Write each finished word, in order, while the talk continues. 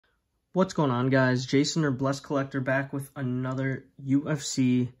What's going on, guys? Jason or Blessed Collector back with another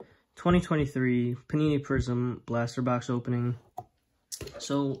UFC 2023 Panini Prizm blaster box opening.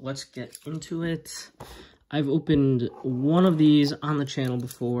 So let's get into it. I've opened one of these on the channel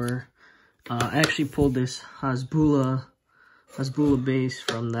before. I actually pulled this Hasbulla base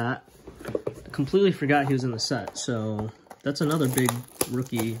from that. I completely forgot he was in the set, so that's another big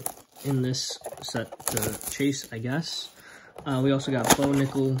rookie in this set to chase, I guess. We also got Bo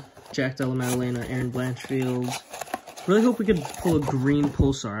Nickel, Jack Della Maddalena, Aaron Blanchfield. Really hope we could pull a green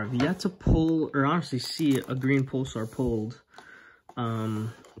Pulsar. I've yet to pull, or honestly see, a green Pulsar pulled.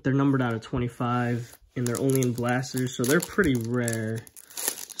 They're numbered out of 25, and they're only in blasters, so they're pretty rare.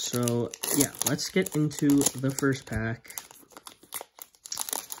 So, yeah, let's get into the first pack.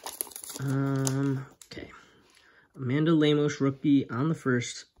 Okay. Amanda Lemos rookie on the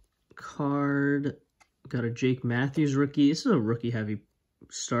first card. Got a Jake Matthews rookie. This is a rookie-heavy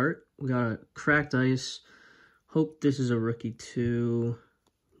start. We got a Cracked Ice. Hope this is a rookie too.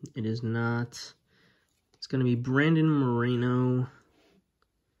 It is not. It's going to be Brandon Moreno.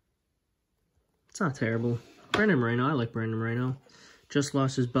 It's not terrible. Brandon Moreno. I like Brandon Moreno. Just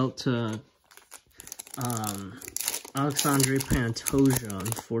lost his belt to Alexandre Pantoja,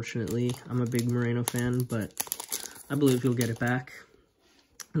 unfortunately. I'm a big Moreno fan, but I believe he'll get it back.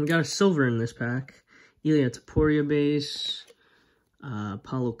 And we got a silver in this pack. Ilia Topuria base,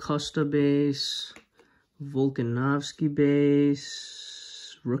 Paulo Costa base, Volkanovski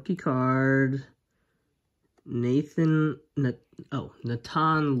base, rookie card, Natan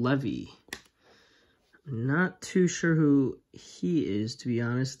Levy. Not too sure who he is, to be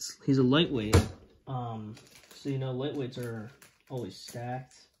honest. He's a lightweight. So you know, lightweights are always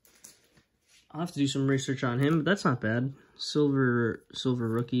stacked. I'll have to do some research on him, but that's not bad. Silver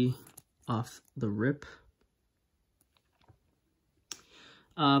rookie off the rip.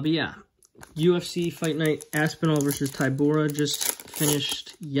 But yeah, UFC Fight Night Aspinall versus Tybura just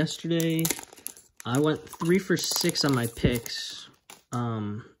finished yesterday. I went 3 for 6 on my picks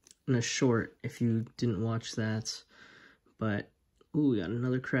in a short, if you didn't watch that. But, ooh, we got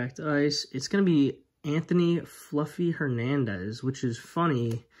another Cracked Ice. It's going to be Anthony Fluffy Hernandez, which is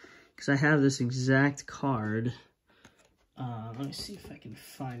funny because I have this exact card. Let me see if I can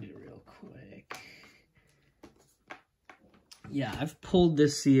find it real quick. Yeah, I've pulled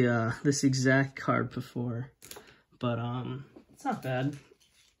this this exact card before, but it's not bad.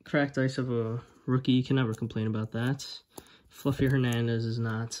 Cracked Ice of a rookie, you can never complain about that. Fluffy Hernandez is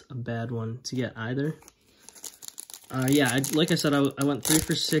not a bad one to get either. Yeah, like I said, I went 3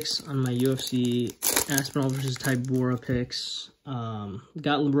 for 6 on my UFC Aspinall versus Tybura picks.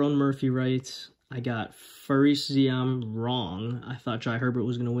 Got LeBron Murphy right. I got Faris Ziam wrong. I thought Jai Herbert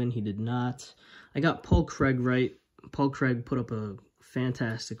was going to win. He did not. I got Paul Craig right. Paul Craig put up a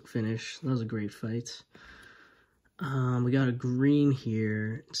fantastic finish. That was a great fight. We got a green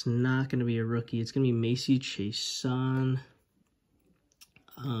here. It's not going to be a rookie. It's going to be Macy Chiasson.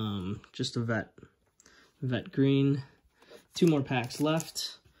 Just a vet green. 2 more packs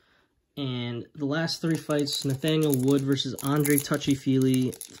left. And the last 3 fights, Nathaniel Wood versus Andre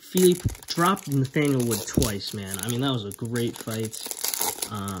Touchy-Feely. Feely dropped Nathaniel Wood twice, man. I mean, that was a great fight.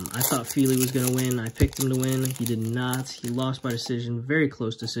 I thought Feely was going to win. I picked him to win. He did not. He lost by decision. Very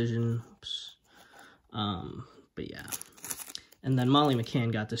close decision. But yeah. And then Molly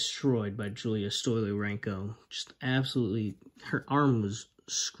McCann got destroyed by Julia Stoliarenko. Just absolutely, her arm was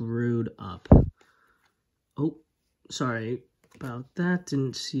screwed up. Oh, sorry about that.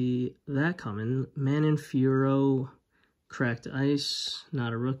 Didn't see that coming. Manon Fiorot, Cracked Ice,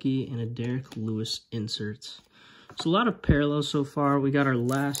 not a rookie, and a Derek Lewis insert. So a lot of parallels so far. We got our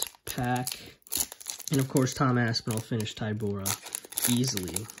last pack, and of course Tom Aspinall finished Tybura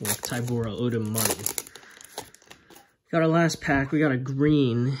easily, like Tybura owed him money. Got our last pack. We got a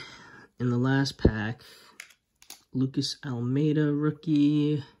green in the last pack. Lucas Almeida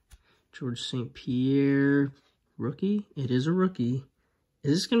rookie, George St. Pierre rookie. It is a rookie.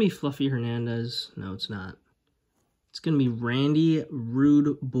 Is this gonna be Fluffy Hernandez? No, it's not. It's going to be Randy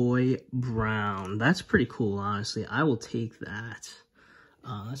Rude Boy Brown. That's pretty cool, honestly. I will take that.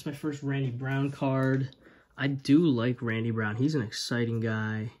 That's my first Randy Brown card. I do like Randy Brown. He's an exciting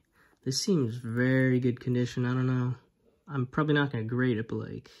guy. This seems very good condition. I don't know. I'm probably not going to grade it, but,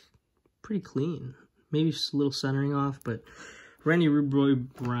 like, pretty clean. Maybe just a little centering off, but Randy Rude Boy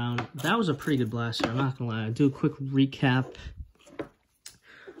Brown. That was a pretty good blaster. I'm not going to lie. I'll do a quick recap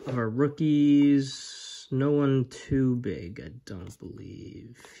of our rookies. No one too big, I don't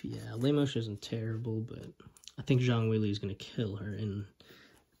believe. Yeah, Lemos isn't terrible, but I think Zhang Weili is going to kill her in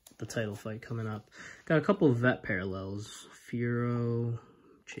the title fight coming up. Got a couple of vet parallels. Fiorot,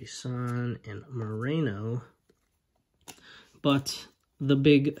 Jason, and Moreno. But the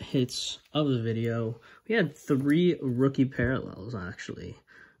big hits of the video, we had 3 rookie parallels, actually.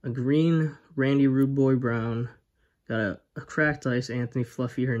 A green Randy Rude Boy Brown, got a cracked ice Anthony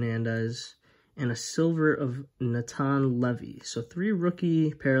Fluffy Hernandez, and a silver of Natan Levy. So 3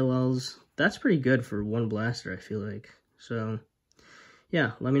 rookie parallels. That's pretty good for one blaster, I feel like. So,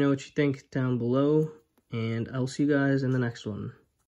 yeah, let me know what you think down below, and I'll see you guys in the next one.